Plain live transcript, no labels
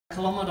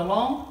Kilometre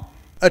long.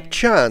 A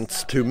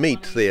chance to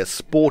meet their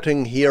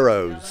sporting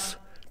heroes.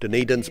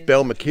 Dunedin's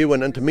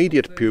Balmacewen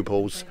Intermediate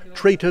pupils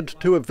treated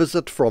to a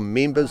visit from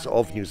members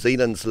of New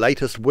Zealand's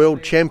latest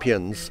world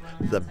champions,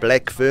 the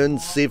Black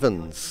Ferns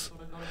Sevens.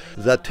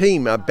 The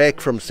team are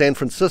back from San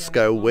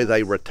Franciso, where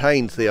they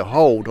retained their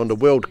hold on the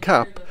World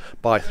Cup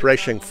by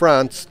thrashing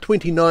France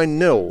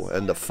 29-0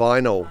 in the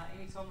final.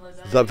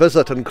 The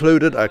visit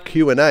included a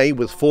Q&A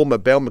with former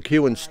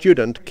Balmacewen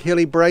student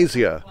Kelly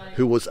Brazier,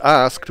 who was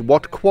asked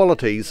what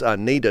qualities are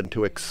needed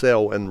to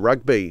excel in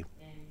rugby.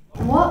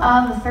 What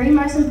are the three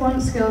most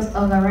important skills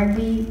of a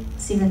rugby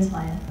sevens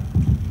player?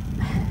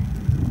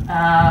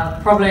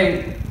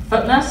 Probably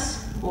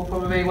fitness will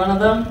probably be one of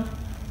them.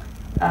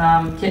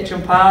 Catch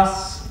and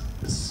pass.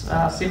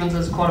 Sevens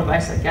is quite a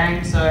basic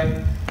game, so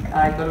you've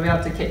got to be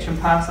able to catch and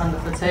pass under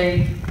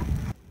fatigue.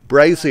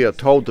 Brazier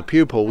told the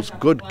pupils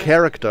good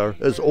character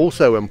is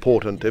also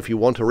important if you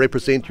want to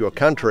represent your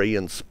country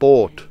in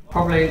sport.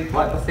 Probably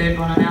like the third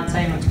one in our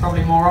team, it's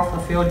probably more off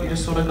the field. You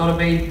just sort of got to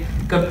be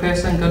a good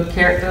person, good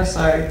character,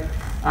 so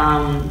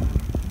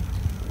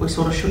we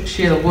sort of should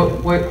share the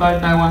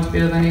workload. No one's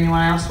better than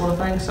anyone else, sort of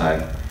thing,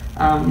 so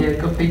yeah,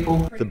 good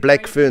people. The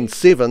Black Ferns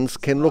Sevens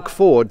can look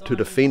forward to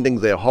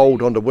defending their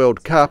hold on the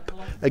World Cup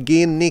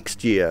again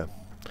next year.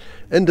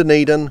 In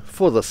Dunedin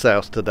for the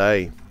South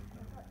Today.